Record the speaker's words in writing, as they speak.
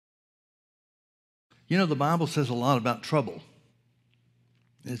You know, the Bible says a lot about trouble.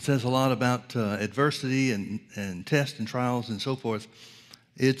 It says a lot about adversity and tests and trials and so forth.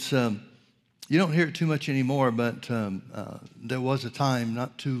 It's you don't hear it too much anymore, but there was a time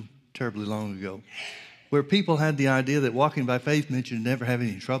not too terribly long ago where people had the idea that walking by faith meant you'd never have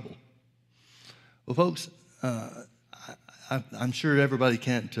any trouble. Well, folks, I'm sure everybody's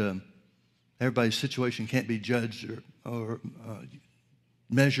situation can't be judged or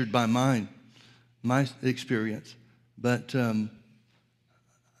measured by my experience, but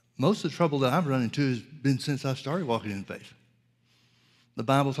most of the trouble that I've run into has been since I started walking in faith. The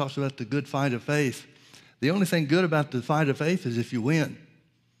Bible talks about the good fight of faith. The only thing good about the fight of faith is if you win.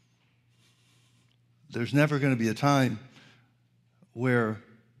 There's never going to be a time where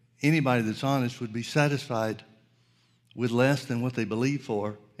anybody that's honest would be satisfied with less than what they believe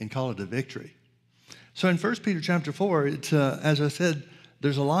for and call it a victory. So in 1 Peter chapter 4, it's, as I said,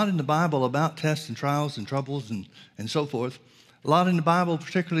 there's a lot in the Bible about tests and trials and troubles and so forth. A lot in the Bible,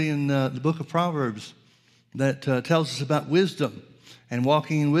 particularly in the book of Proverbs, that tells us about wisdom. And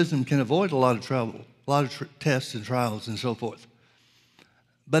walking in wisdom can avoid a lot of trouble, a lot of tests and trials and so forth.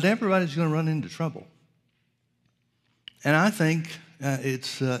 But everybody's going to run into trouble. And I think at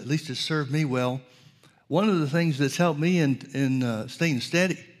least it's served me well. One of the things that's helped me in staying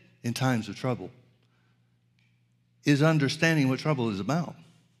steady in times of trouble is understanding what trouble is about.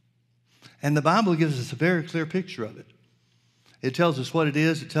 And the Bible gives us a very clear picture of it. It tells us what it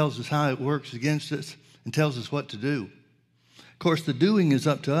is, it tells us how it works against us, and tells us what to do. Of course, the doing is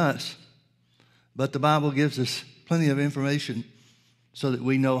up to us, but the Bible gives us plenty of information so that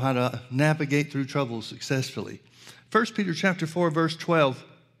we know how to navigate through trouble successfully. 1 Peter chapter 4, verse 12,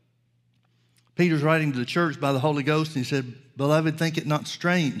 Peter's writing to the church by the Holy Ghost, and he said, "Beloved, think it not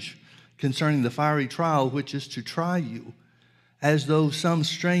strange concerning the fiery trial which is to try you, as though some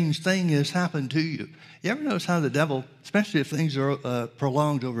strange thing has happened to you." You ever notice how the devil, especially if things are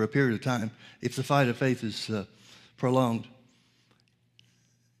prolonged over a period of time, if the fight of faith is prolonged,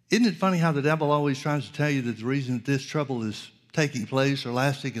 isn't it funny how the devil always tries to tell you that the reason that this trouble is taking place or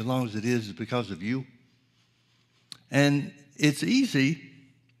lasting as long as it is because of you? And it's easy.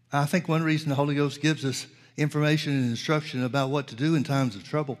 I think one reason the Holy Ghost gives us information and instruction about what to do in times of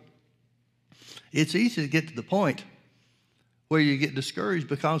trouble, it's easy to get to the point where you get discouraged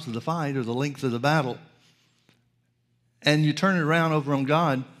because of the fight or the length of the battle, and you turn it around over on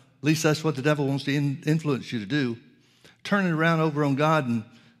God. At least that's what the devil wants to influence you to do. Turn it around over on God and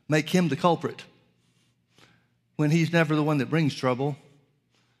make him the culprit, when he's never the one that brings trouble,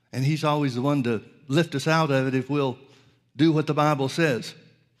 and he's always the one to lift us out of it if we'll do what the Bible says.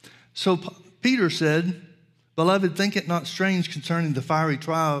 So Peter said, "Beloved, think it not strange concerning the fiery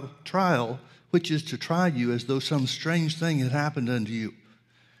trial, which is to try you as though some strange thing had happened unto you.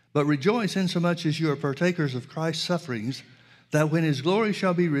 But rejoice insomuch as you are partakers of Christ's sufferings, that when his glory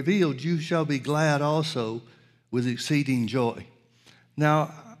shall be revealed, you shall be glad also with exceeding joy."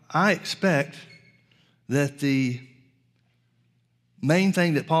 Now, I expect that the main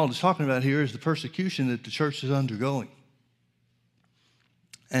thing that Paul is talking about here is the persecution that the church is undergoing.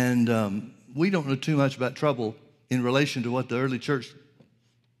 And we don't know too much about trouble in relation to what the early church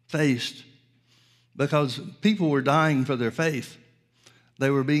faced, because people were dying for their faith. They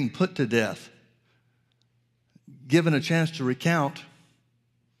were being put to death, given a chance to recount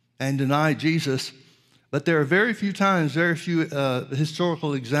and deny Jesus. But there are very few times, very few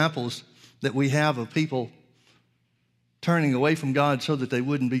historical examples that we have of people turning away from God so that they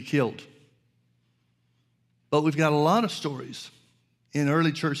wouldn't be killed. But we've got a lot of stories in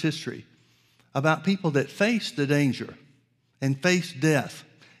early church history about people that faced the danger and faced death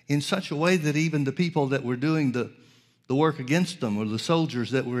in such a way that even the people that were doing the work against them, or the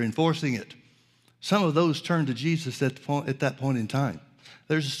soldiers that were enforcing it, some of those turned to Jesus at that point in time.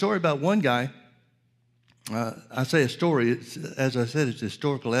 There's a story about one guy. I say a story. As I said, it's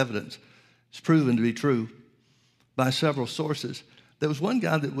historical evidence. It's proven to be true by several sources. There was one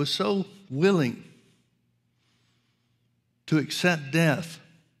guy that was so willing to accept death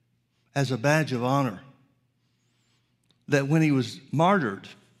as a badge of honor that when he was martyred,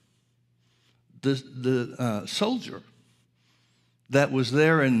 the soldier that was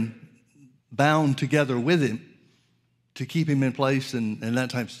there and bound together with him to keep him in place and that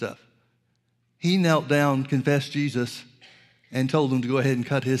type of stuff, he knelt down, confessed Jesus, and told them to go ahead and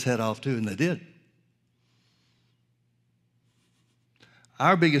cut his head off too, and they did.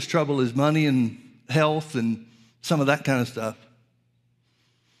 Our biggest trouble is money and health and some of that kind of stuff.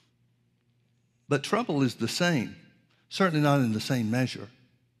 But trouble is the same, certainly not in the same measure.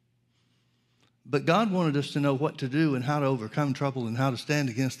 But God wanted us to know what to do and how to overcome trouble and how to stand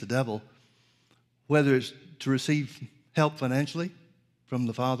against the devil whether it's to receive help financially from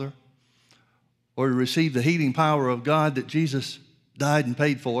the Father, or to receive the healing power of God that Jesus died and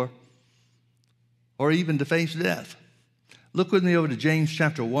paid for, or even to face death. Look with me over to James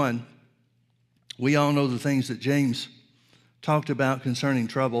chapter 1. We all know the things that James talked about concerning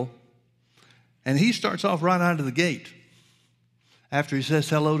trouble. And he starts off right out of the gate. After he says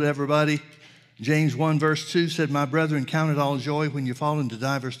hello to everybody, James 1 verse 2 said, "My brethren, count it all joy when you fall into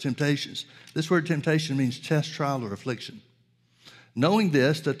diverse temptations." This word temptation means test, trial, or affliction. "Knowing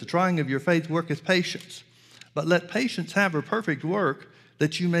this, that the trying of your faith worketh patience. But let patience have her perfect work,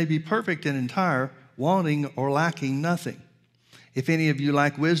 that you may be perfect and entire, wanting or lacking nothing. If any of you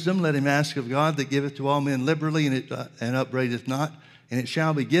lack wisdom, let him ask of God, that giveth to all men liberally, and upbraideth not, and it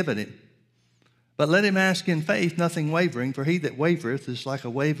shall be given him. But let him ask in faith, nothing wavering, for he that wavereth is like a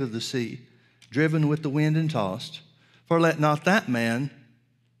wave of the sea, driven with the wind and tossed. For let not that man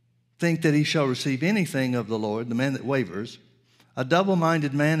think that he shall receive anything of the Lord, the man that wavers. A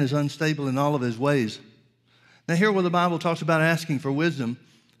double-minded man is unstable in all of his ways." Now here where the Bible talks about asking for wisdom,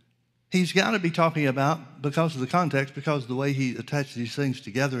 he's got to be talking about, because of the context, because of the way he attached these things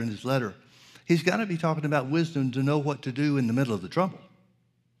together in his letter, he's got to be talking about wisdom to know what to do in the middle of the trouble.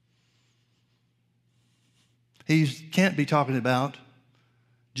 He can't be talking about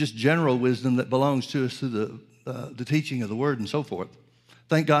just general wisdom that belongs to us through the teaching of the Word and so forth.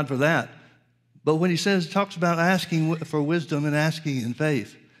 Thank God for that. But when he talks about asking for wisdom and asking in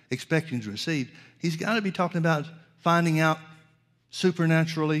faith, expecting to receive, he's got to be talking about finding out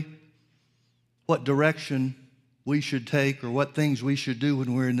supernaturally what direction we should take or what things we should do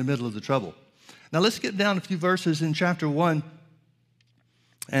when we're in the middle of the trouble. Now let's get down a few verses in chapter 1.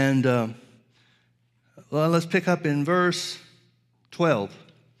 And let's pick up in verse 12.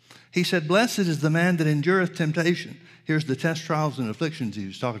 He said, "Blessed is the man that endureth temptation." Here's the test, trials, and afflictions he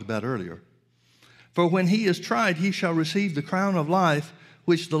was talking about earlier. "For when he is tried, he shall receive the crown of life,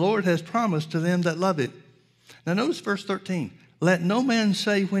 which the Lord has promised to them that love it." Now notice verse 13. "Let no man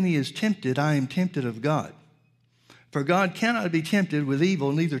say when he is tempted, I am tempted of God. For God cannot be tempted with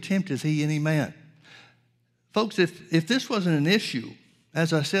evil, neither tempteth he any man." Folks, if this wasn't an issue,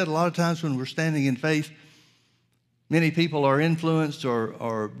 as I said, a lot of times when we're standing in faith, many people are influenced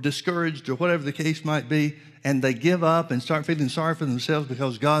or discouraged or whatever the case might be, and they give up and start feeling sorry for themselves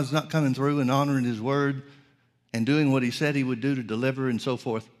because God's not coming through and honoring his word and doing what he said he would do to deliver and so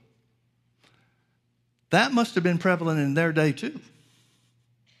forth. That must have been prevalent in their day too.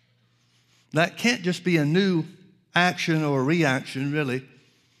 That can't just be a new action or reaction, really,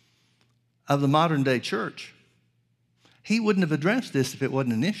 of the modern day church. He wouldn't have addressed this if it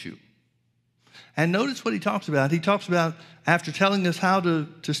wasn't an issue. And notice what he talks about. He talks about, after telling us how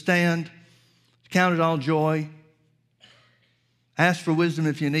to stand, count it all joy, ask for wisdom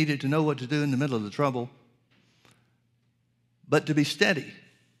if you need it, to know what to do in the middle of the trouble, but to be steady,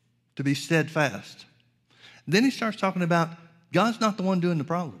 to be steadfast. Then he starts talking about God's not the one doing the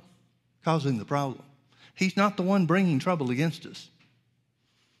problem, causing the problem. He's not the one bringing trouble against us.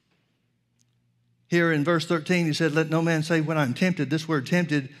 Here in verse 13, he said, "Let no man say when I'm tempted." This word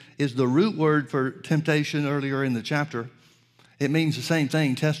tempted is the root word for temptation earlier in the chapter. It means the same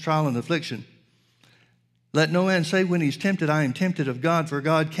thing, test, trial, and affliction. "Let no man say when he's tempted, I am tempted of God, for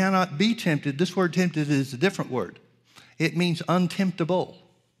God cannot be tempted." This word tempted is a different word. It means untemptable.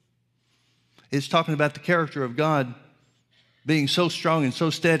 It's talking about the character of God being so strong and so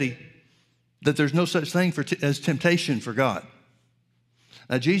steady that there's no such thing as temptation for God.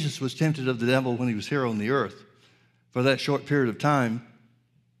 Now, Jesus was tempted of the devil when he was here on the earth for that short period of time,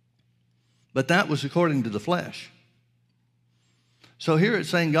 but that was according to the flesh. So here it's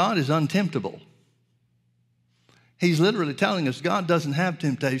saying God is untemptable. He's literally telling us God doesn't have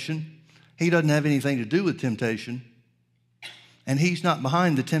temptation. He doesn't have anything to do with temptation. And he's not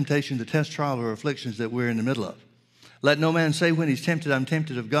behind the temptation, the test, trial, or afflictions that we're in the middle of. "Let no man say when he's tempted, I'm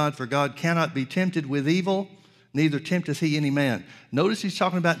tempted of God, for God cannot be tempted with evil, neither tempteth he any man." Notice he's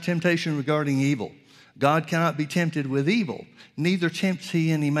talking about temptation regarding evil. God cannot be tempted with evil, neither tempts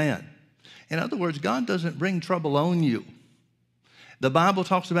he any man. In other words, God doesn't bring trouble on you. The Bible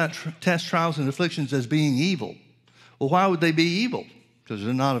talks about tests, trials, and afflictions as being evil. Well, why would they be evil? Because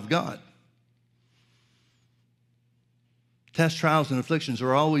they're not of God. Tests, trials, and afflictions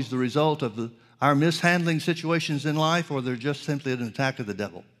are always the result of our mishandling situations in life, or they're just simply an attack of the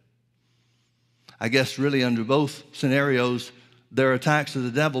devil. I guess really under both scenarios, they're attacks of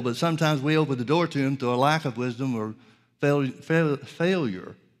the devil, but sometimes we open the door to him through a lack of wisdom or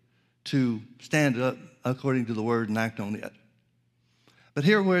failure to stand up according to the word and act on it. But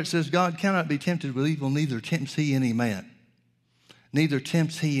here where it says God cannot be tempted with evil, neither tempts he any man. Neither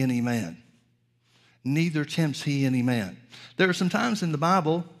tempts he any man. neither tempts he any man. There are some times in the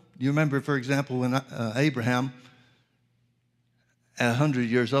Bible, you remember, for example, when Abraham, at 100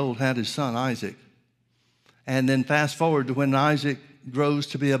 years old, had his son Isaac. And then fast forward to when Isaac grows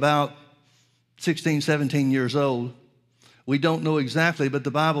to be about 16, 17 years old. We don't know exactly, but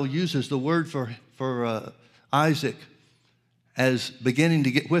the Bible uses the word for Isaac as beginning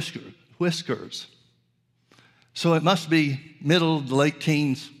to get whiskers. So it must be middle to late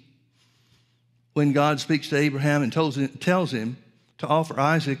teens when God speaks to Abraham and tells him to offer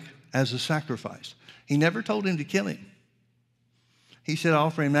Isaac as a sacrifice. He never told him to kill him. He said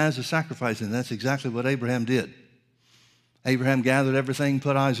offer him as a sacrifice, and that's exactly what Abraham did. Abraham gathered everything,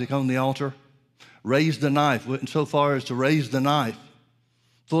 put Isaac on the altar, raised the knife, went so far as to raise the knife,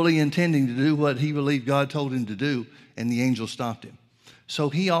 fully intending to do what he believed God told him to do, and the angel stopped him. So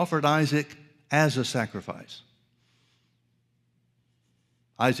he offered Isaac as a sacrifice.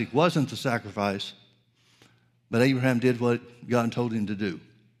 Isaac wasn't the sacrifice, but Abraham did what God told him to do.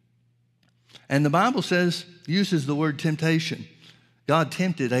 And the Bible uses the word temptation. God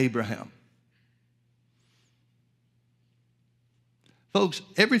tempted Abraham. Folks,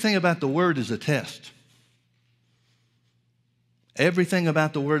 everything about the word is a test. Everything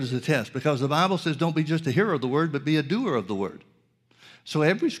about the word is a test, because the Bible says don't be just a hearer of the word, but be a doer of the word. So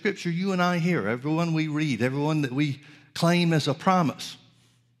every scripture you and I hear, every one we read, every one that we claim as a promise,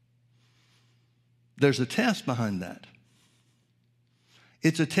 there's a test behind that.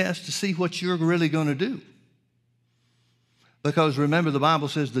 It's a test to see what you're really going to do. Because remember, the Bible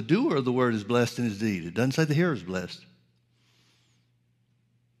says the doer of the word is blessed in his deed. It doesn't say the hearer is blessed.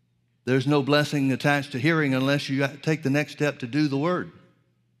 There's no blessing attached to hearing unless you take the next step to do the word.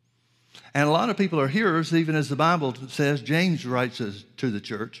 And a lot of people are hearers, even as the Bible says, James writes to the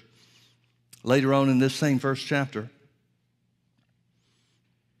church later on in this same first chapter.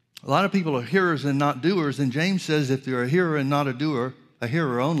 A lot of people are hearers and not doers, and James says if you're a hearer and not a doer, a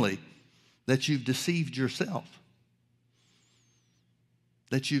hearer only, that you've deceived yourself.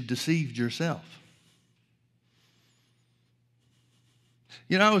 That you've deceived yourself.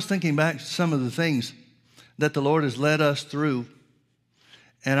 You know, I was thinking back to some of the things that the Lord has led us through,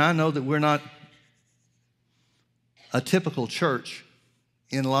 and I know that we're not a typical church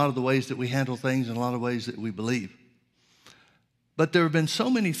in a lot of the ways that we handle things and a lot of ways that we believe. But there have been so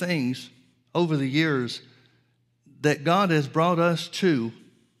many things over the years that God has brought us to,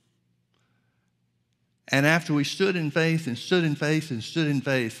 and after we stood in faith and stood in faith and stood in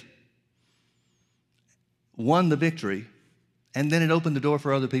faith, won the victory, and then it opened the door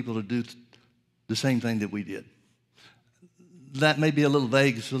for other people to do the same thing that we did. That may be a little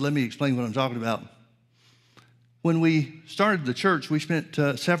vague, so let me explain what I'm talking about. When we started the church, we spent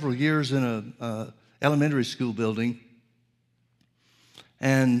several years in an elementary school building.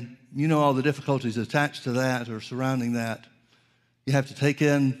 And you know all the difficulties attached to that or surrounding that. You have to take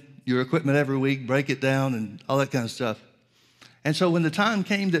in your equipment every week, break it down, and all that kind of stuff. And so when the time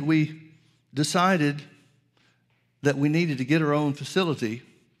came that we decided that we needed to get our own facility,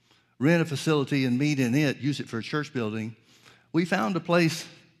 rent a facility and meet in it, use it for a church building, we found a place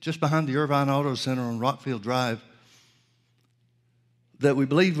just behind the Irvine Auto Center on Rockfield Drive that we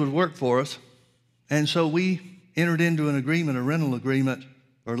believed would work for us. And so we entered into an agreement, a rental agreement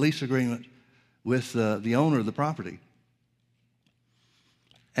or lease agreement with the owner of the property.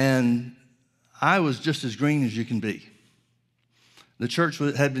 And I was just as green as you can be. The church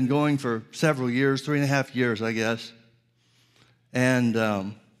had been going for several years, 3.5 years, I guess.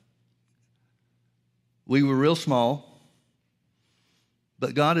 And we were real small,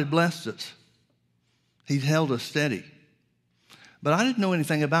 but God had blessed us. He'd held us steady. But I didn't know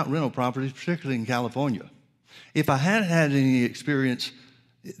anything about rental properties, particularly in California. If I had had any experience,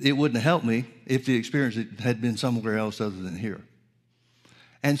 it wouldn't have helped me if the experience had been somewhere else other than here.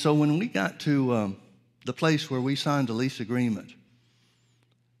 And so when we got to the place where we signed a lease agreement,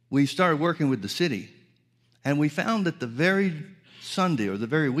 we started working with the city, and we found that the very Sunday or the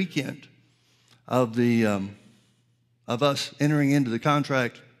very weekend of us entering into the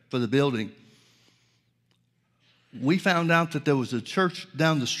contract for the building, we found out that there was a church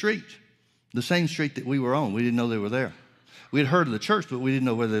down the street, the same street that we were on. We didn't know they were there. We had heard of the church, but we didn't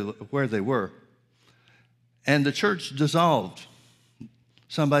know where they were. And the church dissolved.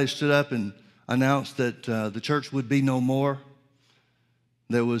 Somebody stood up and announced that the church would be no more.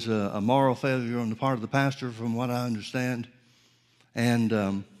 There was a moral failure on the part of the pastor, from what I understand.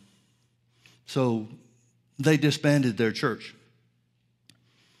 And so they disbanded their church.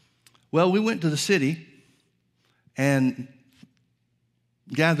 Well, we went to the city and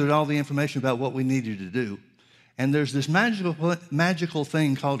gathered all the information about what we needed to do. And there's this magical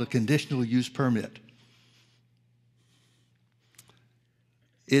thing called a conditional use permit.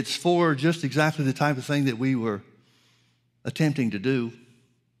 it's for just exactly the type of thing that we were attempting to do,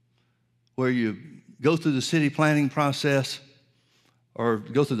 where you go through the city planning process or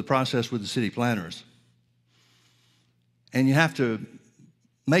go through the process with the city planners. And you have to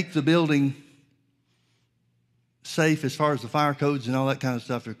make the building safe as far as the fire codes and all that kind of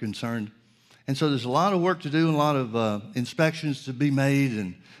stuff are concerned. And so there's a lot of work to do and a lot of inspections to be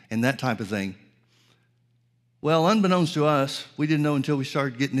made and that type of thing. Well, unbeknownst to us, we didn't know until we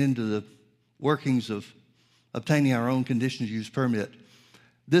started getting into the workings of obtaining our own conditional use permit.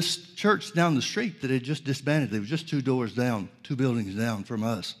 This church down the street that had just disbanded, they were just 2 doors down, 2 buildings down from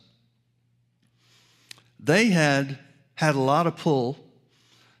us. They had a lot of pull.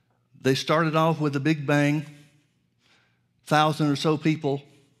 They started off with a big bang, 1,000 or so people,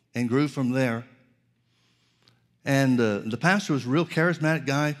 and grew from there. And the pastor was a real charismatic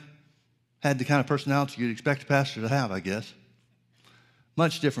guy, had the kind of personality you'd expect a pastor to have, I guess.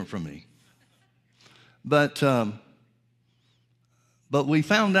 Much different from me. But we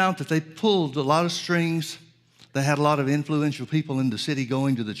found out that they pulled a lot of strings. They had a lot of influential people in the city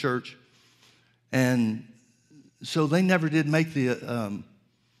going to the church. And so they never did make the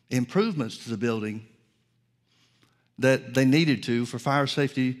improvements to the building that they needed to for fire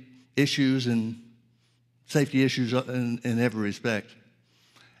safety issues and safety issues in every respect.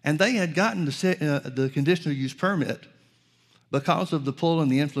 And they had gotten the conditional use permit because of the pull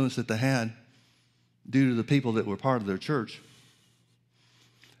and the influence that they had due to the people that were part of their church.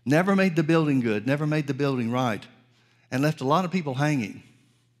 Never made the building good, never made the building right, and left a lot of people hanging.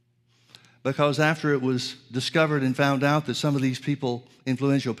 Because after it was discovered and found out that some of these people,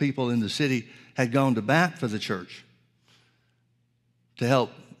 influential people in the city, had gone to bat for the church to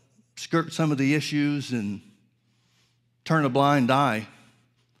help skirt some of the issues and turn a blind eye,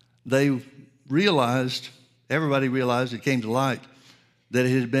 they realized, everybody realized, it came to light, that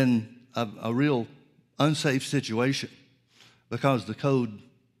it had been a real unsafe situation because the code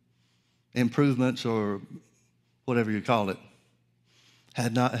improvements, or whatever you call it,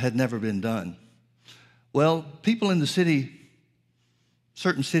 had never been done. Well, people in the city,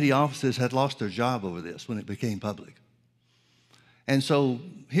 certain city offices had lost their job over this when it became public. And so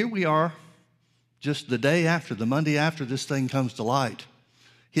here we are, just the day after, the Monday after this thing comes to light,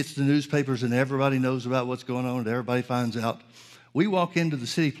 hits the newspapers and everybody knows about what's going on and everybody finds out. We walk into the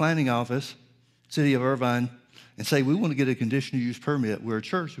city planning office, City of Irvine, and say, we want to get a conditional use permit. We're a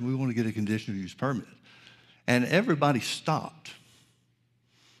church and we want to get a conditional use permit. And everybody stopped.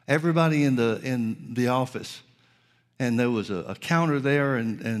 Everybody in the office. And there was a counter there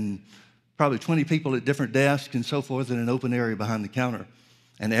and probably 20 people at different desks and so forth in an open area behind the counter.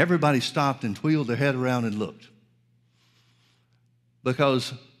 And everybody stopped and wheeled their head around and looked.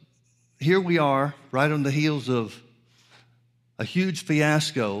 Because here we are, right on the heels of a huge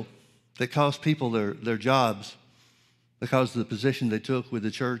fiasco that cost people their jobs because of the position they took with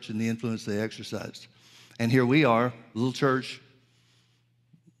the church and the influence they exercised. And here we are, little church,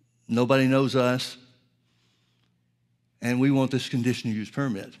 nobody knows us, and we want this conditional use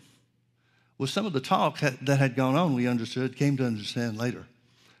permit. Well, some of the talk that had gone on, we came to understand later.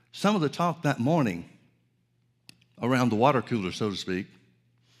 Some of the talk that morning around the water cooler, so to speak,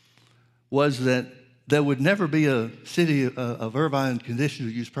 was that there would never be a City of Irvine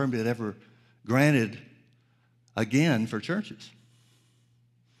conditional use permit ever granted again for churches.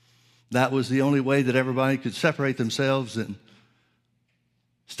 That was the only way that everybody could separate themselves and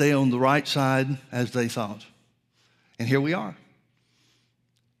stay on the right side as they thought. And here we are.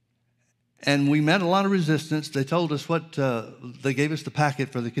 And we met a lot of resistance. They told us they gave us the packet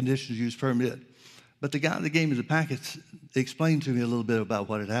for the conditional use permit. But the guy that gave me the packets explained to me a little bit about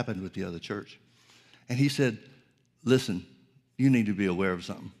what had happened with the other church. And he said, listen, you need to be aware of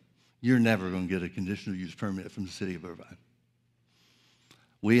something. You're never going to get a conditional use permit from the City of Irvine.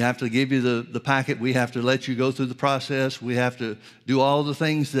 We have to give you the packet. We have to let you go through the process. We have to do all the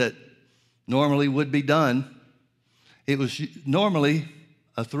things that normally would be done. It was normally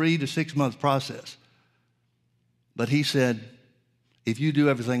a 3 to 6 month process. But he said, if you do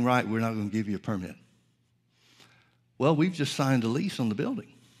everything right, we're not going to give you a permit. Well, we've just signed a lease on the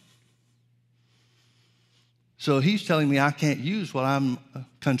building. So he's telling me I can't use what I'm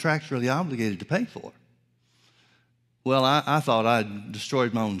contractually obligated to pay for. Well, I thought I'd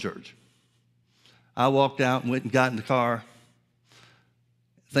destroyed my own church. I walked out and went and got in the car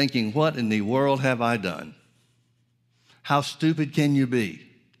thinking, what in the world have I done? How stupid can you be?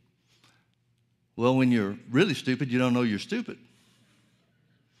 Well, when you're really stupid, you don't know you're stupid.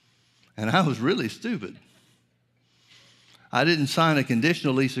 And I was really stupid. I didn't sign a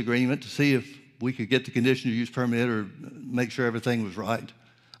conditional lease agreement to see if we could get the conditional use permit or make sure everything was right.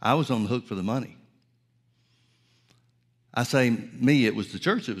 I was on the hook for the money. I say me, it was the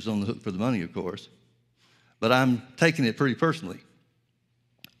church that was on the hook for the money, of course. But I'm taking it pretty personally.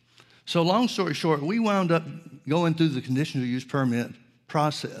 So long story short, we wound up going through the conditional use permit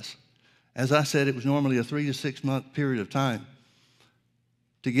process. As I said, it was normally a 3 to 6 month period of time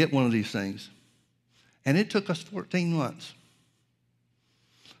to get one of these things. And it took us 14 months.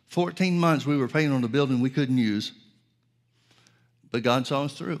 14 months we were paying on a building we couldn't use, but God saw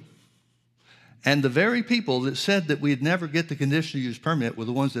us through. And the very people that said that we'd never get the conditional use permit were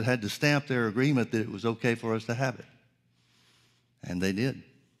the ones that had to stamp their agreement that it was okay for us to have it. And they did.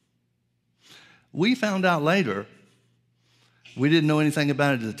 We found out later, we didn't know anything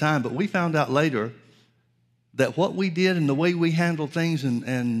about it at the time, but we found out later that what we did and the way we handled things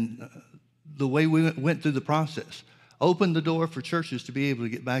and the way we went through the process opened the door for churches to be able to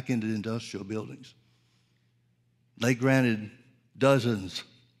get back into industrial buildings. They granted dozens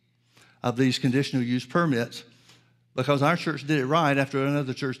of these conditional use permits because our church did it right after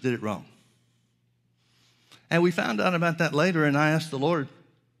another church did it wrong. And we found out about that later, and I asked the Lord,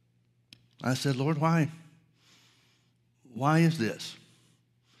 I said, Lord, why is this?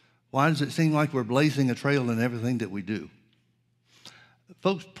 Why does it seem like we're blazing a trail in everything that we do?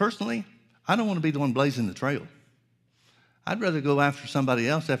 Folks, personally, I don't want to be the one blazing the trail. I'd rather go after somebody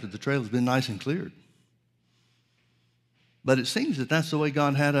else after the trail has been nice and cleared. But it seems that that's the way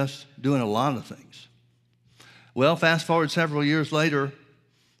God had us doing a lot of things. Well, fast forward several years later,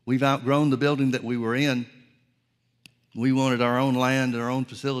 we've outgrown the building that we were in. We wanted our own land and our own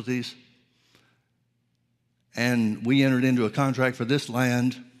facilities. And we entered into a contract for this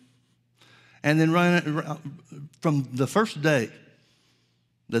land. And then from the first day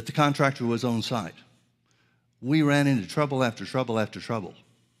that the contractor was on site, we ran into trouble after trouble after trouble.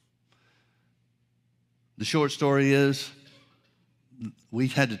 The short story is, we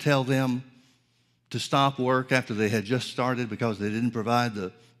had to tell them to stop work after they had just started because they didn't provide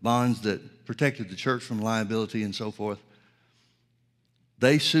the bonds that protected the church from liability and so forth.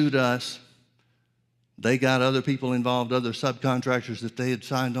 They sued us. They got other people involved, other subcontractors that they had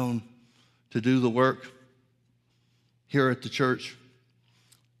signed on to do the work here at the church.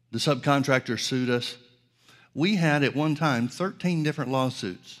 The subcontractors sued us. We had at one time 13 different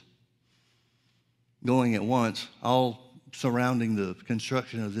lawsuits going at once, all surrounding the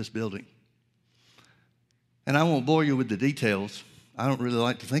construction of this building. And I won't bore you with the details. I don't really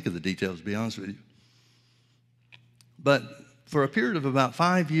like to think of the details, to be honest with you. But for a period of about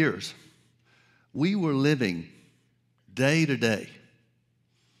 5 years, we were living day to day.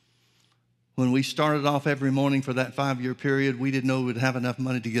 When we started off every morning for that 5-year period, we didn't know we'd have enough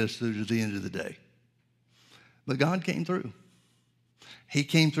money to get us through to the end of the day. But God came through. He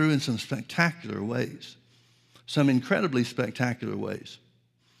came through in some spectacular ways. Some incredibly spectacular ways.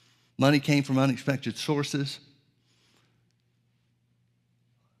 Money came from unexpected sources.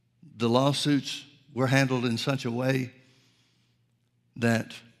 The lawsuits were handled in such a way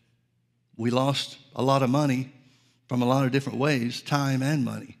that we lost a lot of money from a lot of different ways, time and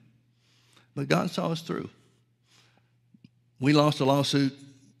money. But God saw us through. We lost a lawsuit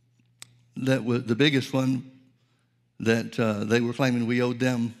that was the biggest one that they were claiming we owed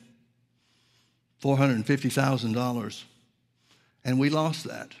them $450,000, and we lost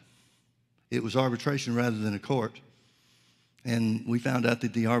that. It was arbitration rather than a court, and we found out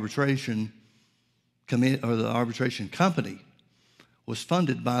that the arbitration the arbitration company was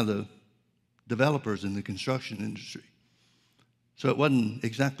funded by the developers in the construction industry. So it wasn't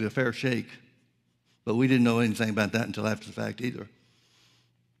exactly a fair shake, but we didn't know anything about that until after the fact either.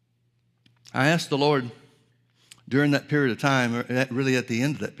 I asked the Lord during that period of time, or really at the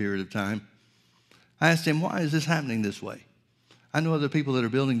end of that period of time, I asked him, why is this happening this way? I know other people that are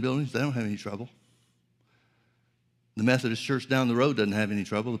building buildings, they don't have any trouble. The Methodist church down the road doesn't have any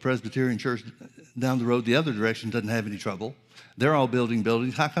trouble. The Presbyterian church down the road the other direction doesn't have any trouble. They're all building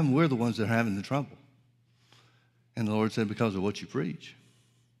buildings. How come we're the ones that are having the trouble? And the Lord said, because of what you preach.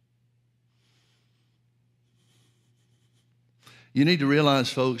 You need to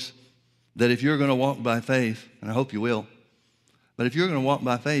realize, folks, that if you're going to walk by faith, and I hope you will, but if you're going to walk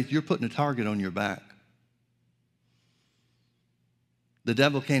by faith, you're putting a target on your back. The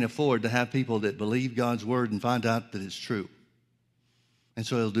devil can't afford to have people that believe God's word and find out that it's true. And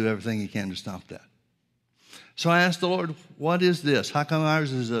so he'll do everything he can to stop that. So I asked the Lord, what is this? How come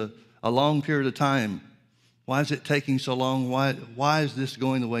ours is a long period of time? Why is it taking so long? Why is this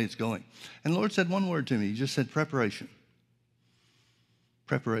going the way it's going? And the Lord said one word to me. He just said preparation.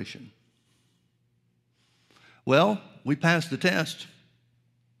 Preparation. Well, we passed the test.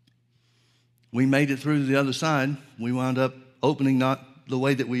 We made it through to the other side. We wound up opening not the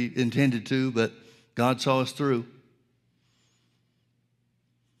way that we intended to, but God saw us through.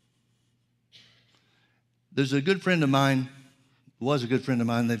 There's a good friend of mine, was a good friend of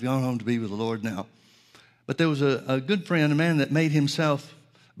mine. They've gone home to be with the Lord now. But there was a good friend, a man that made himself,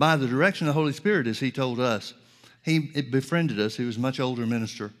 by the direction of the Holy Spirit, as he told us. He befriended us. He was a much older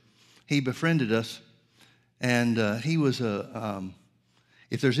minister. He befriended us, and he was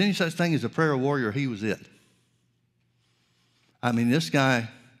if there's any such thing as a prayer warrior, he was it. I mean, this guy,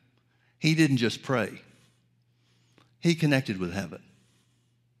 he didn't just pray. He connected with heaven.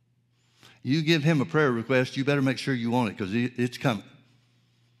 You give him a prayer request, you better make sure you want it, because it's coming.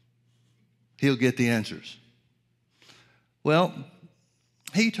 He'll get the answers. Well,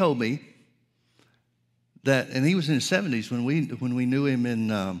 he told me that, and he was in his 70s when we knew him in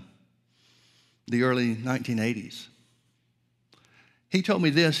the early 1980s. He told me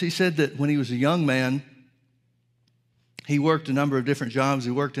this. He said that when he was a young man, he worked a number of different jobs.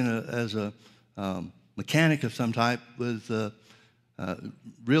 He worked as a mechanic of some type, with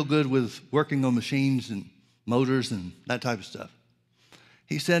real good with working on machines and motors and that type of stuff.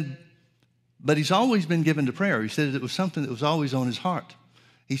 He said, but he's always been given to prayer. He said it was something that was always on his heart.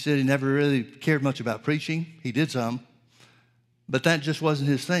 He said he never really cared much about preaching. He did some, but that just wasn't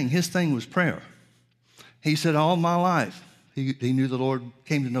his thing. His thing was prayer. He said, all my life, he knew the Lord,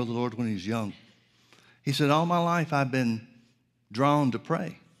 came to know the Lord when he was young. He said, all my life I've been drawn to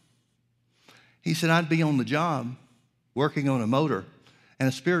pray. He said, I'd be on the job working on a motor, and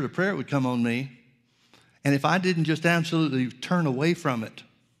a spirit of prayer would come on me, and if I didn't just absolutely turn away from it,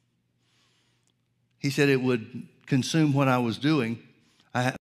 he said it would consume what I was doing.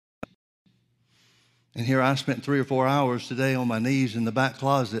 And here I spent 3 or 4 hours today on my knees in the back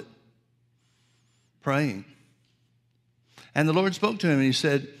closet praying. And the Lord spoke to him and he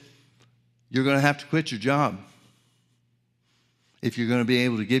said, you're going to have to quit your job if you're going to be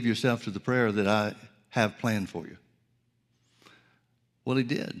able to give yourself to the prayer that I have planned for you. Well, he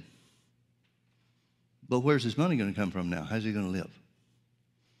did. But where's his money going to come from now? How's he going to live?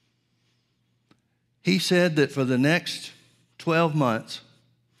 He said that for the next 12 months,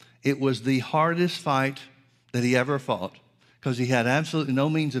 it was the hardest fight that he ever fought, because he had absolutely no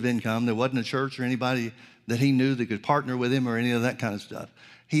means of income. There wasn't a church or anybody that he knew that could partner with him or any of that kind of stuff.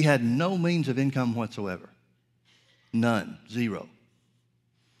 He had no means of income whatsoever. None. Zero.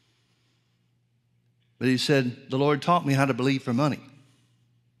 But he said, the Lord taught me how to believe for money.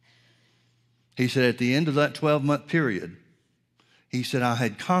 He said, at the end of that 12-month period, he said, I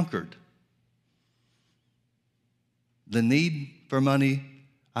had conquered the need for money.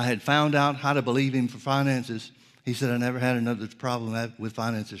 I had found out how to believe him for finances. He said, I never had another problem with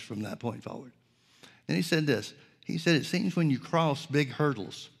finances from that point forward. And he said this. He said, it seems when you cross big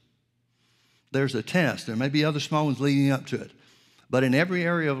hurdles, there's a test. There may be other small ones leading up to it. But in every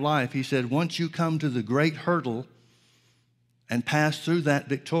area of life, he said, once you come to the great hurdle and pass through that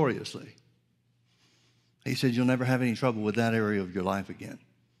victoriously, he said, you'll never have any trouble with that area of your life again.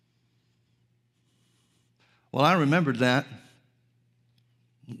 Well, I remembered that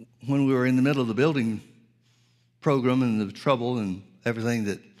when we were in the middle of the building program and the trouble and everything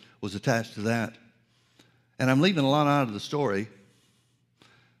that was attached to that. And I'm leaving a lot out of the story.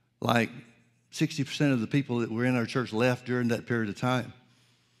 Like 60% of the people that were in our church left during that period of time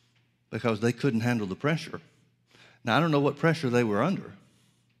because they couldn't handle the pressure. Now, I don't know what pressure they were under,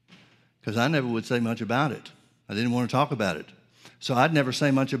 because I never would say much about it. I didn't want to talk about it. So I'd never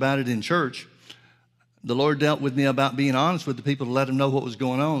say much about it in church. The Lord dealt with me about being honest with the people to let them know what was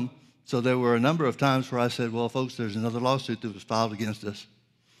going on. So there were a number of times where I said, well, folks, there's another lawsuit that was filed against us.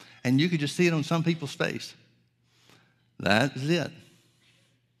 And you could just see it on some people's face. That is it.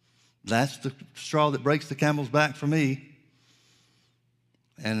 That's the straw that breaks the camel's back for me.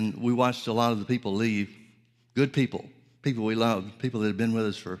 And we watched a lot of the people leave. Good people, people we loved, people that had been with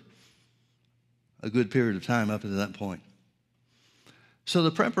us for a good period of time up to that point. So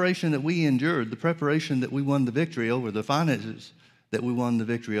the preparation that we endured, the preparation that we won the victory over, the finances that we won the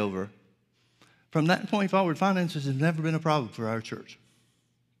victory over, from that point forward, finances have never been a problem for our church.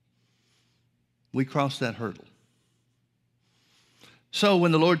 We crossed that hurdle. So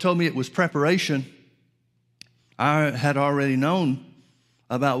when the Lord told me it was preparation, I had already known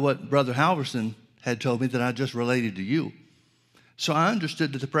about what Brother Halverson had told me that I just related to you. So I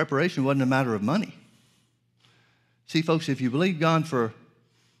understood that the preparation wasn't a matter of money. See, folks, if you believe God for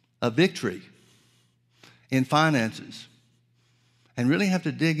a victory in finances and really have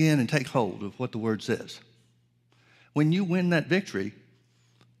to dig in and take hold of what the Word says, when you win that victory,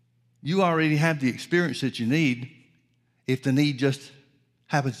 you already have the experience that you need if the need just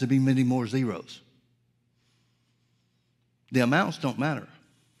happens to be many more zeros. The amounts don't matter.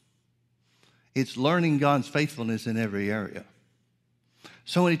 It's learning God's faithfulness in every area.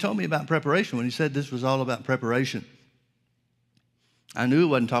 So when he told me about preparation, when he said this was all about preparation, I knew he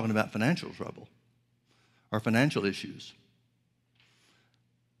wasn't talking about financial trouble or financial issues.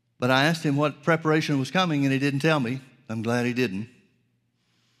 But I asked him what preparation was coming, and he didn't tell me. I'm glad he didn't.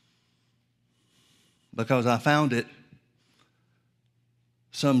 Because I found it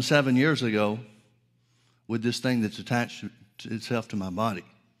some 7 years ago with this thing that's attached itself to my body.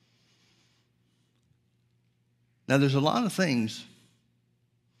 Now, there's a lot of things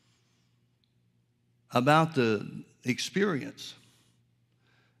about the experience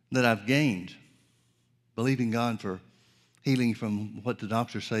that I've gained believing God for healing from what the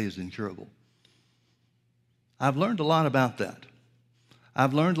doctors say is incurable. I've learned a lot about that.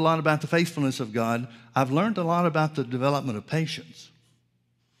 I've learned a lot about the faithfulness of God. I've learned a lot about the development of patience.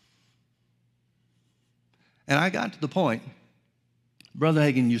 And I got to the point, Brother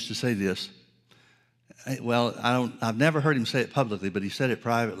Hagin used to say this. Well, I've never heard him say it publicly, but he said it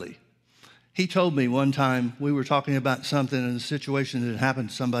privately. He told me one time we were talking about something in a situation that had happened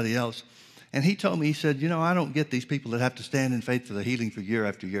to somebody else. And he told me, he said, I don't get these people that have to stand in faith for the healing for year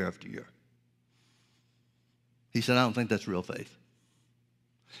after year after year. He said, I don't think that's real faith.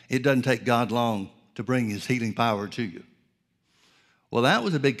 It doesn't take God long to bring his healing power to you. Well, that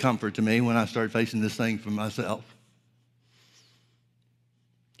was a big comfort to me when I started facing this thing for myself.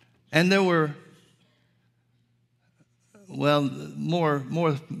 And there were,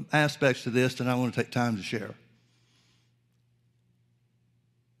 more aspects to this than I want to take time to share.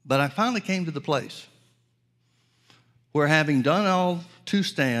 But I finally came to the place where, having done all to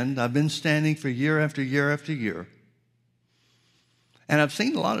stand, I've been standing for year after year after year, and I've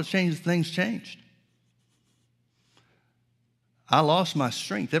seen a lot of things changed. I lost my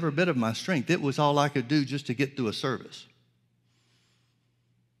strength, every bit of my strength. It was all I could do just to get through a service.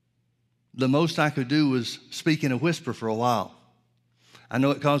 The most I could do was speak in a whisper for a while. I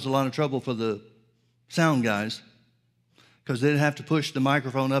know it caused a lot of trouble for the sound guys because they'd have to push the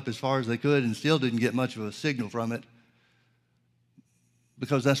microphone up as far as they could and still didn't get much of a signal from it,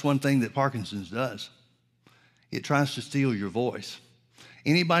 because that's one thing that Parkinson's does. It tries to steal your voice.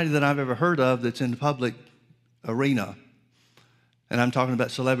 Anybody that I've ever heard of that's in the public arena, and I'm talking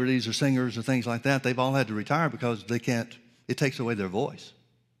about celebrities or singers or things like that, they've all had to retire because it takes away their voice.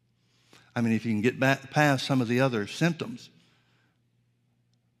 I mean, if you can get back past some of the other symptoms,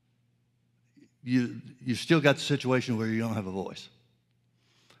 you still got the situation where you don't have a voice.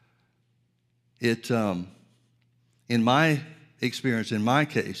 In my experience, in my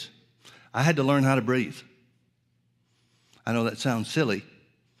case, I had to learn how to breathe. I know that sounds silly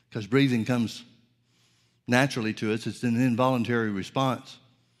because breathing comes naturally to us. It's an involuntary response.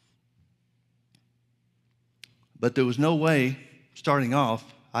 But there was no way, starting off,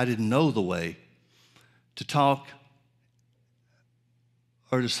 I didn't know the way to talk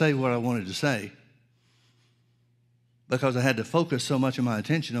or to say what I wanted to say, because I had to focus so much of my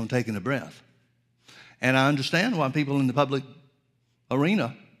attention on taking a breath. And I understand why people in the public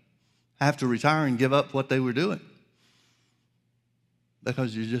arena have to retire and give up what they were doing,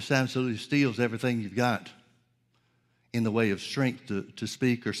 because it just absolutely steals everything you've got in the way of strength to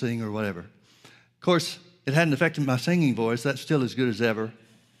speak or sing or whatever. Of course, it hadn't affected my singing voice. That's still as good as ever.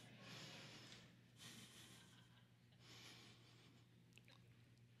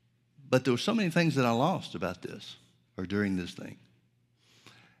 But there were so many things that I lost about this or during this thing.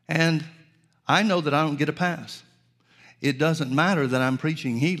 And I know that I don't get a pass. It doesn't matter that I'm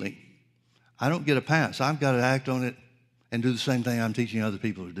preaching healing. I don't get a pass. I've got to act on it and do the same thing I'm teaching other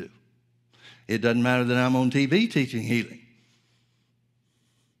people to do. It doesn't matter that I'm on TV teaching healing.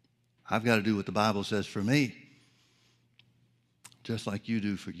 I've got to do what the Bible says for me, just like you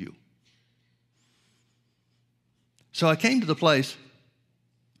do for you. So I came to the place,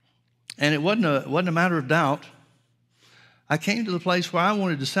 and it wasn't a matter of doubt. I came to the place where I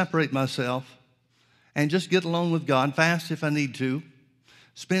wanted to separate myself and just get alone with God, fast if I need to,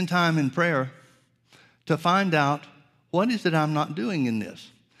 spend time in prayer to find out what is it I'm not doing in this.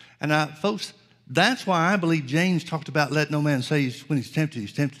 And folks, that's why I believe James talked about let no man say when he's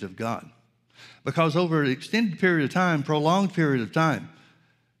tempted of God. Because over an extended period of time, prolonged period of time,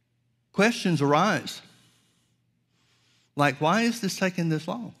 questions arise. Like, why is this taking this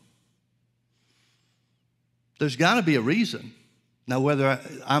long? There's got to be a reason. Now, whether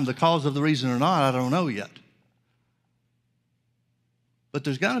I'm the cause of the reason or not, I don't know yet. But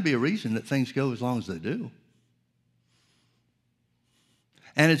there's got to be a reason that things go as long as they do.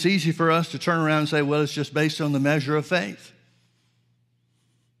 And it's easy for us to turn around and say, well, it's just based on the measure of faith.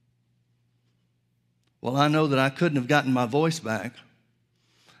 Well, I know that I couldn't have gotten my voice back.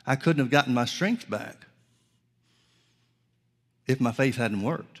 I couldn't have gotten my strength back if my faith hadn't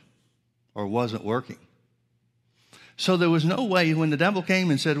worked or wasn't working. So there was no way when the devil came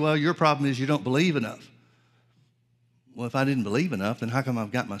and said, well, your problem is you don't believe enough. Well, if I didn't believe enough, then how come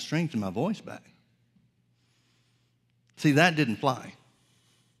I've got my strength and my voice back? See, that didn't fly.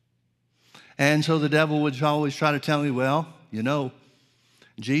 And so the devil would always try to tell me, well, you know,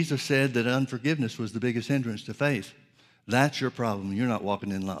 Jesus said that unforgiveness was the biggest hindrance to faith. That's your problem. You're not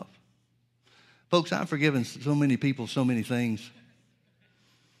walking in love. Folks, I've forgiven so many people so many things.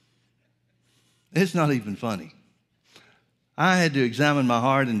 It's not even funny. I had to examine my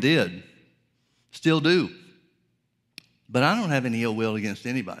heart and did. Still do. But I don't have any ill will against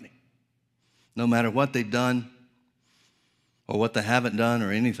anybody, no matter what they've done or what they haven't done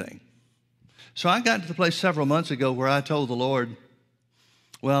or anything. So I got to the place several months ago where I told the Lord,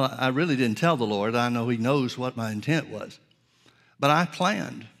 well, I really didn't tell the Lord. I know He knows what my intent was. But I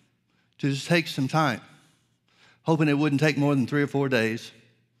planned to just take some time, hoping it wouldn't take more than 3 or 4 days.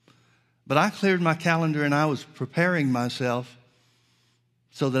 But I cleared my calendar and I was preparing myself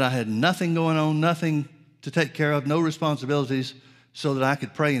so that I had nothing going on, nothing to take care of, no responsibilities, so that I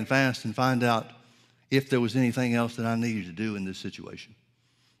could pray and fast and find out if there was anything else that I needed to do in this situation.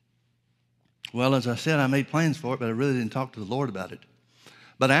 Well, as I said, I made plans for it, but I really didn't talk to the Lord about it.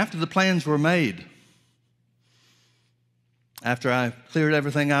 But after the plans were made, after I cleared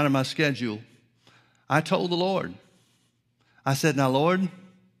everything out of my schedule, I told the Lord, I said, now, Lord,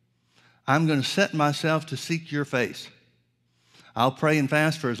 I'm going to set myself to seek your face. I'll pray and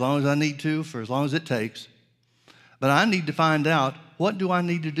fast for as long as I need to, for as long as it takes. But I need to find out, what do I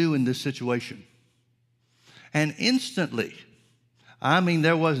need to do in this situation? And instantly, I mean,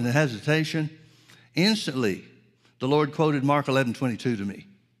 there wasn't a hesitation. Instantly, the Lord quoted Mark 11:22 to me.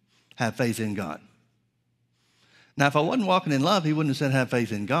 Have faith in God. Now, if I wasn't walking in love, He wouldn't have said have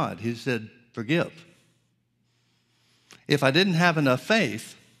faith in God. He said forgive. If I didn't have enough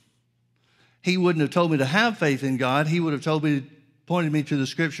faith, He wouldn't have told me to have faith in God. He would have pointed me to the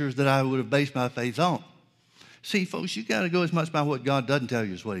scriptures that I would have based my faith on. See, folks, you got to go as much by what God doesn't tell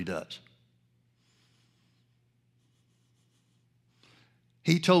you as what He does.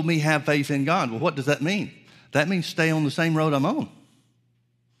 He told me have faith in God. Well, what does that mean? That means stay on the same road I'm on.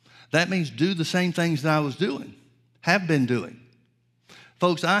 That means do the same things that I was doing, have been doing.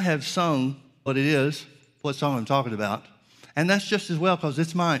 Folks, I have sung what it is, what song I'm talking about, and that's just as well because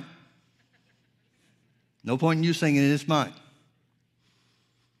it's mine. No point in you singing it, it's mine.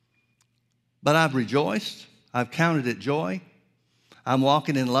 But I've rejoiced. I've counted it joy. I'm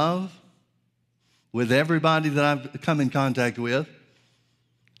walking in love with everybody that I've come in contact with,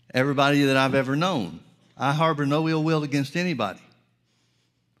 everybody that I've ever known. I harbor no ill will against anybody.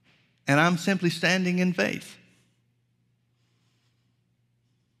 And I'm simply standing in faith.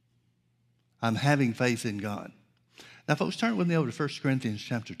 I'm having faith in God. Now, folks, turn with me over to 1 Corinthians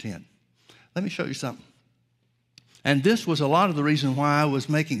chapter 10. Let me show you something. And this was a lot of the reason why I was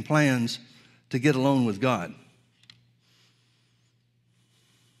making plans to get alone with God.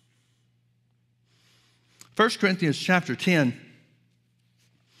 1 Corinthians chapter 10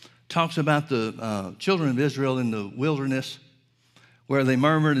 talks about the children of Israel in the wilderness where they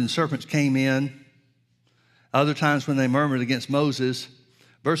murmured and serpents came in. Other times when they murmured against Moses.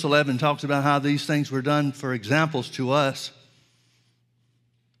 Verse 11 talks about how these things were done for examples to us.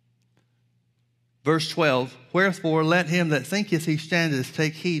 Verse 12, wherefore let him that thinketh he standeth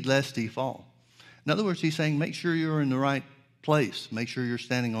take heed lest he fall. In other words, he's saying make sure you're in the right place. Make sure you're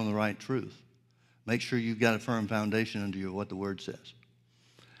standing on the right truth. Make sure you've got a firm foundation under you, what the word says.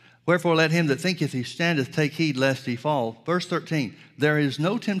 Wherefore let him that thinketh he standeth take heed lest he fall. Verse 13, there is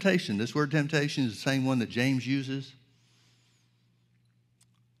no temptation. This word temptation is the same one that James uses.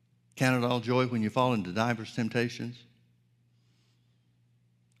 Count it all joy when you fall into divers temptations.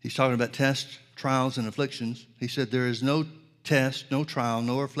 He's talking about tests, trials, and afflictions. He said there is no test, no trial,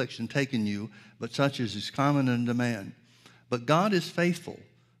 no affliction taken you, but such as is common unto man. But God is faithful,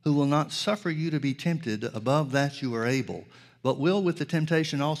 who will not suffer you to be tempted above that you are able, but will with the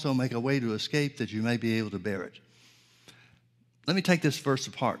temptation also make a way to escape that you may be able to bear it. Let me take this verse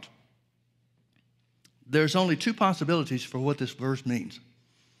apart. There's only two possibilities for what this verse means.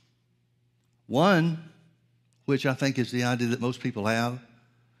 One, which I think is the idea that most people have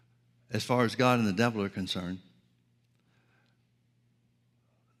as far as God and the devil are concerned.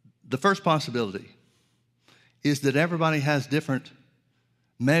 The first possibility is that everybody has different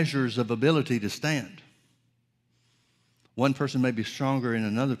measures of ability to stand. One person may be stronger in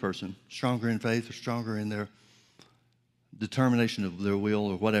another person, stronger in faith or stronger in their determination of their will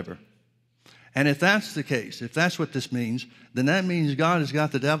or whatever. And if that's the case, if that's what this means, then that means God has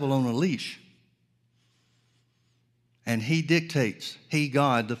got the devil on a leash. And he dictates, he,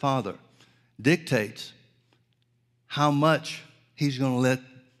 God the Father, dictates how much he's going to let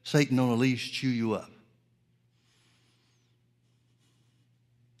Satan on a leash chew you up.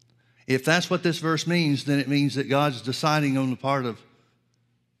 If that's what this verse means, then it means that God's deciding on the part of,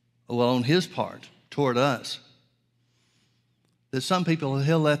 well, on his part toward us, that some people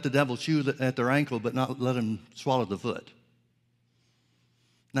he'll let the devil chew at their ankle but not let him swallow the foot.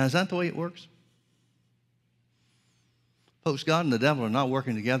 Now, is that the way it works? Folks, God and the devil are not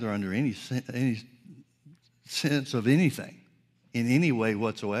working together under any sense of anything in any way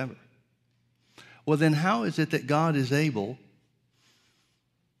whatsoever. Well, then how is it that God is able,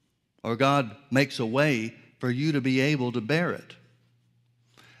 or God makes a way for you to be able to bear it?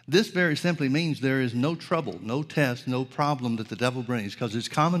 This very simply means there is no trouble, no test, no problem that the devil brings, because it's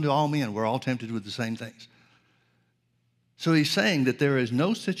common to all men. We're all tempted with the same things. So he's saying that there is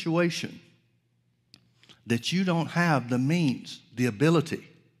no situation that you don't have the means, the ability,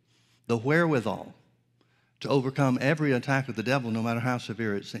 the wherewithal to overcome every attack of the devil, no matter how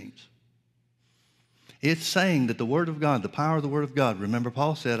severe it seems. It's saying that the Word of God, the power of the Word of God, remember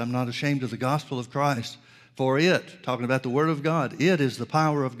Paul said, I'm not ashamed of the gospel of Christ, for it, talking about the Word of God, it is the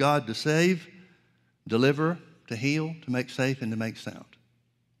power of God to save, deliver, to heal, to make safe, and to make sound.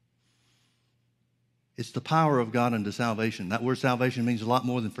 It's the power of God unto salvation. That word salvation means a lot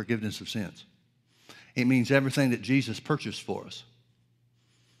more than forgiveness of sins. It means everything that Jesus purchased for us.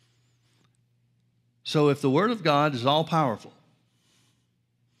 So if the Word of God is all powerful,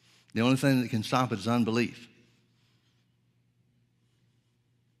 the only thing that can stop it is unbelief.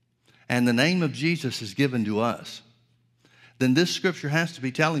 And the name of Jesus is given to us, then this scripture has to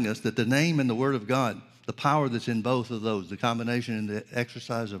be telling us that the name and the Word of God, the power that's in both of those, the combination and the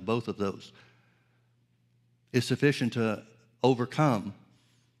exercise of both of those, is sufficient to overcome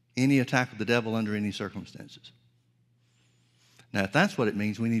any attack of the devil under any circumstances. Now, if that's what it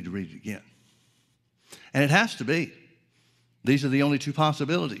means, we need to read it again. And it has to be. These are the only two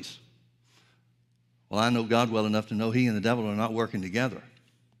possibilities. Well, I know God well enough to know he and the devil are not working together.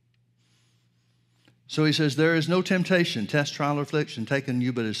 So he says, there is no temptation, test, trial, or affliction taken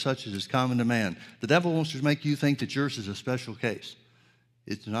you, but as such as is common to man. The devil wants to make you think that yours is a special case.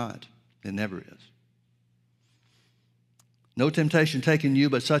 It's not. It never is. No temptation taken you,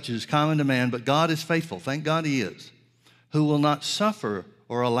 but such as is common to man. But God is faithful. Thank God he is. Who will not suffer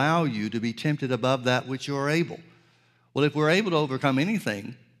or allow you to be tempted above that which you are able. Well, if we're able to overcome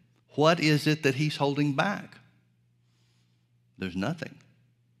anything, what is it that he's holding back? There's nothing.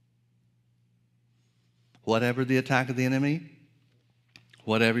 Whatever the attack of the enemy,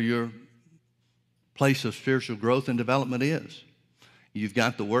 whatever your place of spiritual growth and development is, you've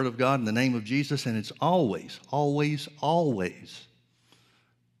got the Word of God in the name of Jesus, and it's always, always, always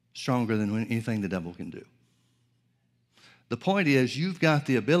stronger than anything the devil can do. The point is, you've got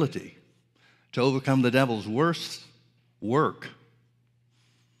the ability to overcome the devil's worst work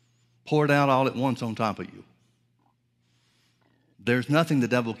poured out all at once on top of you. There's nothing the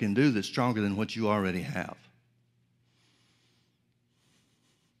devil can do that's stronger than what you already have.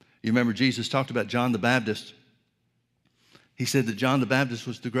 You remember Jesus talked about John the Baptist. He said that John the Baptist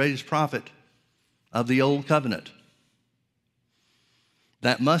was the greatest prophet of the old covenant.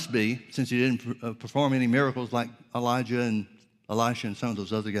 That must be, since he didn't perform any miracles like Elijah and Elisha and some of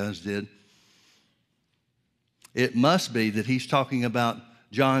those other guys did, it must be that he's talking about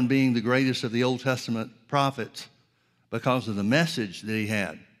John being the greatest of the Old Testament prophets because of the message that he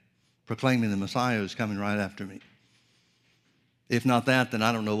had, proclaiming the Messiah is coming right after me. If not that, then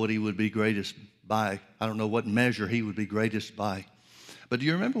I don't know what he would be greatest by. I don't know what measure he would be greatest by. But do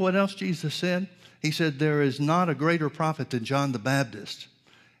you remember what else Jesus said? He said, there is not a greater prophet than John the Baptist,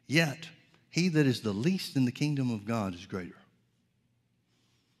 yet he that is the least in the kingdom of God is greater.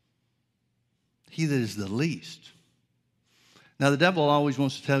 He that is the least. Now, the devil always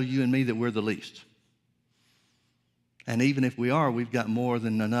wants to tell you and me that we're the least. And even if we are, we've got more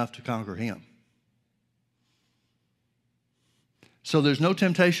than enough to conquer him. So there's no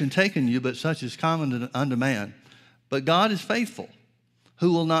temptation taken you, but such is common unto man. But God is faithful,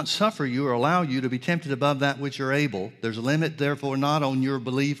 who will not suffer you or allow you to be tempted above that which you're able. There's a limit, therefore, not on your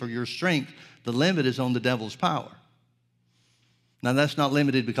belief or your strength. The limit is on the devil's power. Now, that's not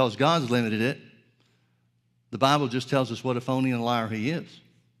limited because God's limited it. The Bible just tells us what a phony and a liar he is.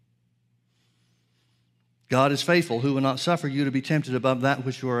 God is faithful, who will not suffer you to be tempted above that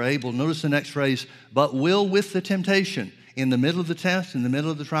which you are able. Notice the next phrase, but will with the temptation, in the middle of the test, in the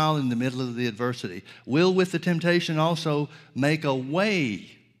middle of the trial, in the middle of the adversity, will with the temptation also make a way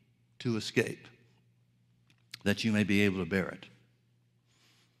to escape, that you may be able to bear it.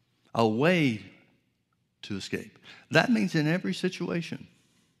 A way to escape. That means in every situation,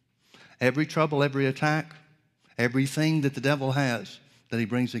 every trouble, every attack, everything that the devil has that he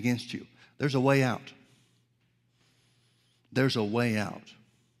brings against you, there's a way out. There's a way out.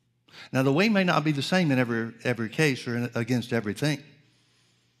 Now, the way may not be the same in every case or against everything.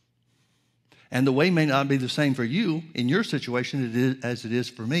 And the way may not be the same for you in your situation as it is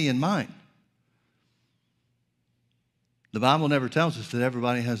for me in mine. The Bible never tells us that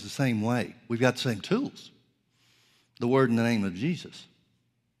everybody has the same way. We've got the same tools. The word in the name of Jesus.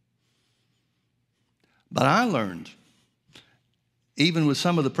 But I learned, even with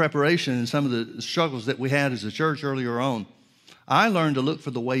some of the preparation and some of the struggles that we had as a church earlier on, I learned to look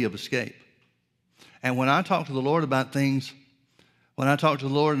for the way of escape. And when I talk to the Lord about things, when I talk to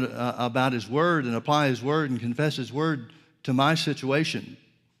the Lord about His Word and apply His Word and confess His Word to my situation,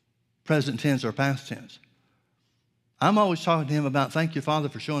 present tense or past tense, I'm always talking to Him about, thank you, Father,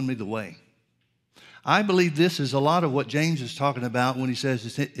 for showing me the way. I believe this is a lot of what James is talking about when he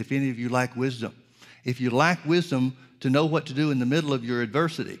says, if any of you lack wisdom. If you lack wisdom to know what to do in the middle of your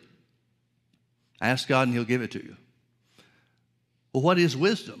adversity, ask God and He'll give it to you. Well, what is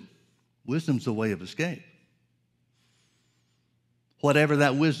wisdom? Wisdom's the way of escape. Whatever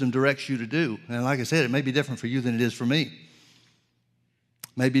that wisdom directs you to do. And like I said, it may be different for you than it is for me. It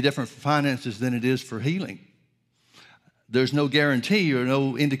may be different for finances than it is for healing. There's no guarantee or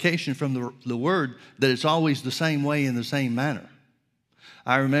no indication from the Word that it's always the same way in the same manner.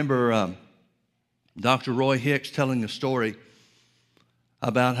 I remember Dr. Roy Hicks telling a story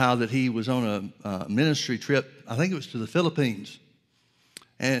about how that he was on a ministry trip. I think it was to the Philippines.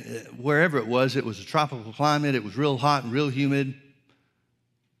 And wherever it was a tropical climate. It was real hot and real humid.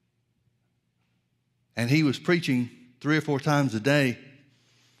 And he was preaching 3 or 4 times a day.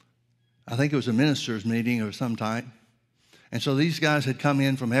 I think it was a minister's meeting or some type. And so these guys had come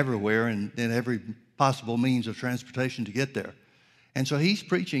in from everywhere and every possible means of transportation to get there. And so he's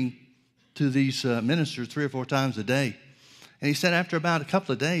preaching to these ministers 3 or 4 times a day. And he said after about a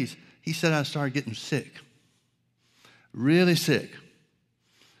couple of days, he said, I started getting sick. Really sick.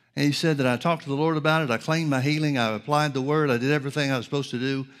 And he said that I talked to the Lord about it. I claimed my healing. I applied the Word. I did everything I was supposed to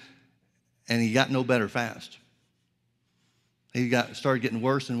do. And he got no better fast. He started getting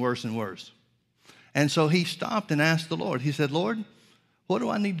worse and worse and worse. And so he stopped and asked the Lord. He said, Lord, what do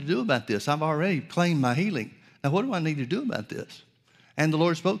I need to do about this? I've already claimed my healing. Now, what do I need to do about this? And the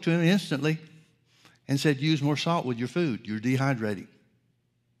Lord spoke to him instantly and said, use more salt with your food. You're dehydrating.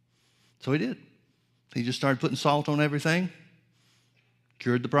 So he did. He just started putting salt on everything,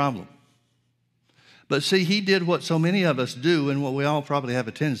 cured the problem. But see, he did what so many of us do and what we all probably have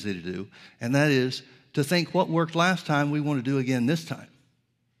a tendency to do, and that is to think what worked last time we want to do again this time.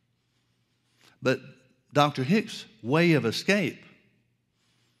 But Dr. Hicks' way of escape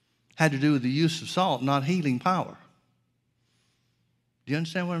had to do with the use of salt, not healing power. Do you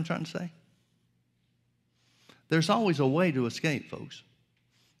understand what I'm trying to say? There's always a way to escape, folks.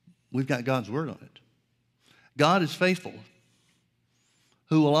 We've got God's Word on it. God is faithful,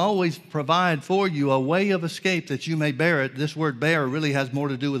 who will always provide for you a way of escape that you may bear it. This word bear really has more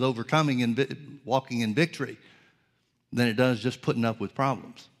to do with overcoming and walking in victory than it does just putting up with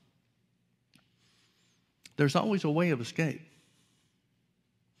problems. There's always a way of escape.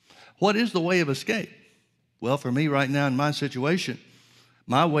 What is the way of escape? Well, for me right now in my situation,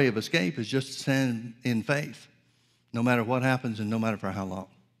 my way of escape is just to stand in faith, no matter what happens and no matter for how long.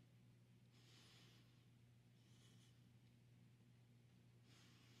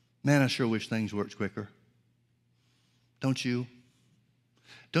 Man, I sure wish things worked quicker. Don't you?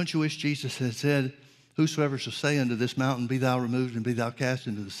 Don't you wish Jesus had said, whosoever shall say unto this mountain, be thou removed and be thou cast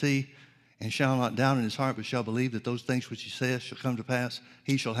into the sea, and shall not doubt in his heart, but shall believe that those things which he saith shall come to pass,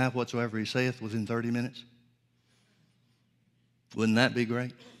 he shall have whatsoever he saith within 30 minutes? Wouldn't that be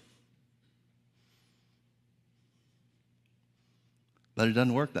great? But it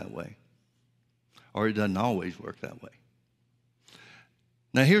doesn't work that way. Or it doesn't always work that way.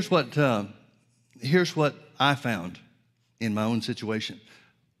 Now, here's what I found in my own situation.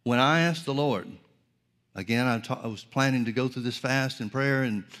 When I asked the Lord, again, I was planning to go through this fast and prayer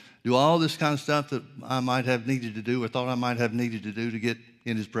and do all this kind of stuff that I might have needed to do or thought I might have needed to do to get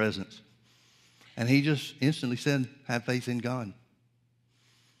in His presence. And He just instantly said, have faith in God.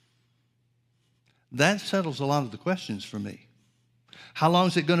 That settles a lot of the questions for me. How long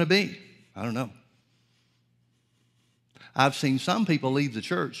is it going to be? I don't know. I've seen some people leave the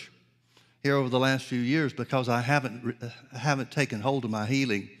church here over the last few years because I haven't taken hold of my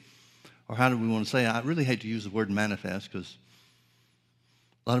healing. Or how do we want to say it? I really hate to use the word manifest because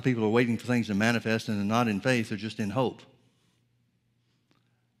A lot of people are waiting for things to manifest and they're not in faith, they're just in hope.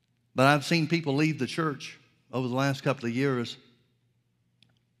 But I've seen people leave the church over the last couple of years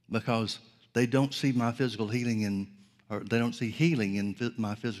because they don't see my physical healing or they don't see healing in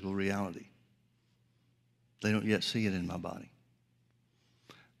my physical reality. They don't yet see it in my body.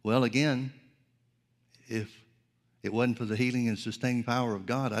 Well, again, if it wasn't for the healing and sustaining power of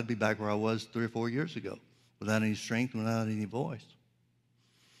God, I'd be back where I was 3 or 4 years ago, without any strength, without any voice.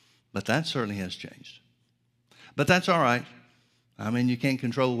 But that certainly has changed. But that's all right. I mean, you can't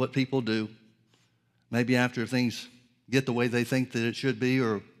control what people do. Maybe after things get the way they think that it should be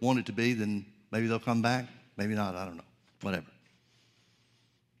or want it to be, then maybe they'll come back. Maybe not. I don't know. Whatever.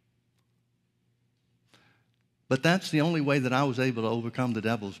 But that's the only way that I was able to overcome the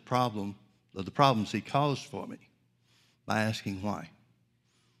devil's problem, or the problems he caused for me, by asking why,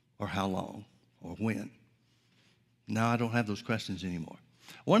 or how long, or when. Now I don't have those questions anymore.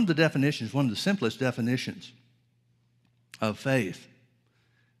 One of the simplest definitions of faith,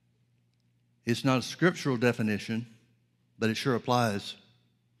 it's not a scriptural definition, but it sure applies.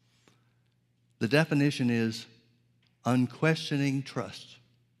 The definition is unquestioning trust.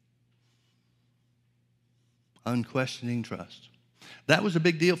 Unquestioning trust. That was a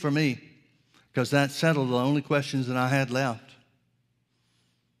big deal for me because that settled the only questions that I had left.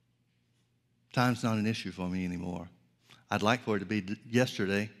 Time's not an issue for me anymore. I'd like for it to be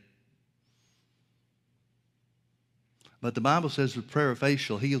yesterday. But the Bible says the prayer of faith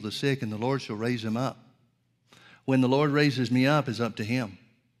shall heal the sick and the Lord shall raise him up. When the Lord raises me up, it's up to him.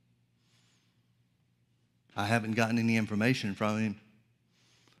 I haven't gotten any information from him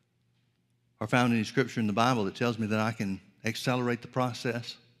or found any scripture in the Bible that tells me that I can accelerate the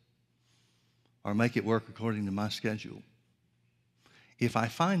process or make it work according to my schedule. If I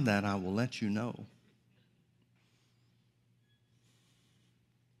find that, I will let you know.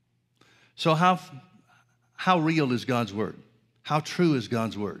 So how real is God's word? How true is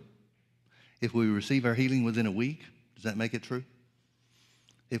God's word? If we receive our healing within a week, does that make it true?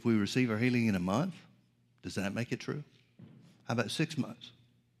 If we receive our healing in a month, does that make it true? How about 6 months?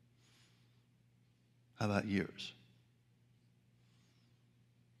 How about years?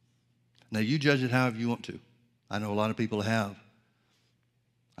 Now, you judge it however you want to. I know a lot of people have.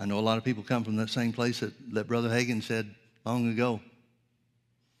 I know a lot of people come from that same place that Brother Hagin said long ago.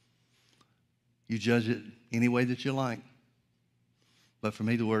 You judge it any way that you like. But for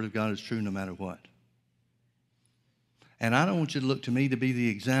me, the Word of God is true no matter what. And I don't want you to look to me to be the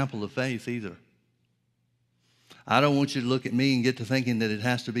example of faith either. I don't want you to look at me and get to thinking that it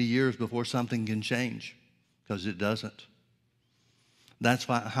has to be years before something can change, because it doesn't. That's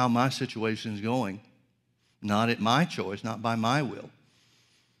how my situation is going. Not at my choice, not by my will.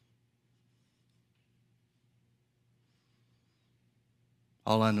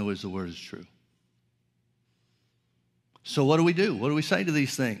 All I know is the Word is true. So what do we do? What do we say to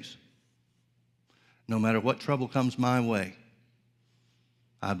these things? No matter what trouble comes my way,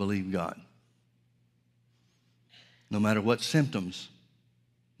 I believe God. No matter what symptoms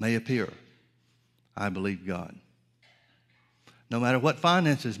may appear, I believe God. No matter what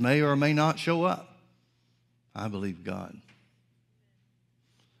finances may or may not show up, I believe God.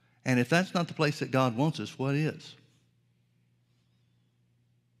 And if that's not the place that God wants us, what is?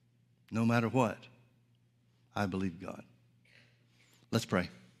 No matter what, I believe God. Let's pray.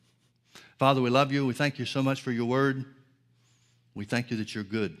 Father, we love you. We thank you so much for your word. We thank you that you're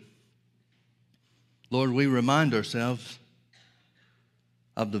good. Lord, we remind ourselves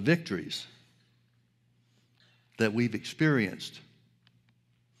of the victories that we've experienced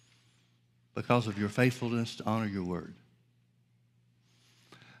because of your faithfulness to honor your word.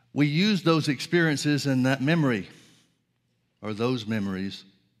 We use those experiences and that memory, or those memories,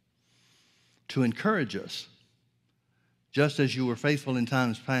 to encourage us. Just as you were faithful in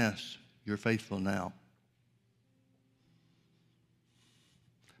times past, you're faithful now.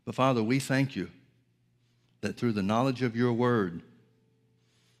 But Father, we thank you that through the knowledge of your word,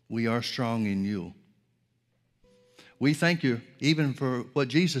 we are strong in you. We thank you even for what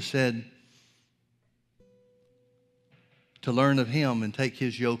Jesus said, to learn of him and take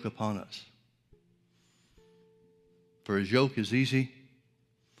his yoke upon us. For his yoke is easy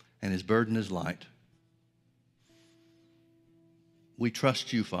and his burden is light. We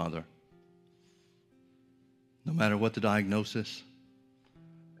trust you, Father, no matter what the diagnosis,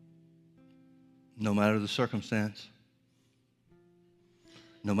 no matter the circumstance,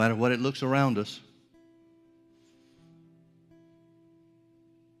 no matter what it looks around us.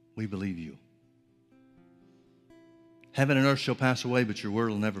 We believe you. Heaven and earth shall pass away, but your word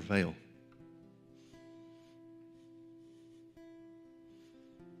will never fail.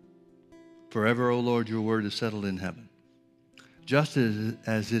 Forever, O Lord, your word is settled in heaven. Just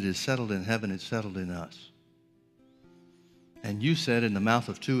as it is settled in heaven, it's settled in us. And you said, in the mouth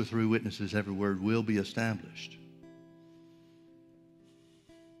of 2 or 3 witnesses, every word will be established.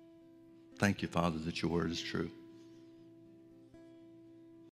 Thank you, Father, that your word is true.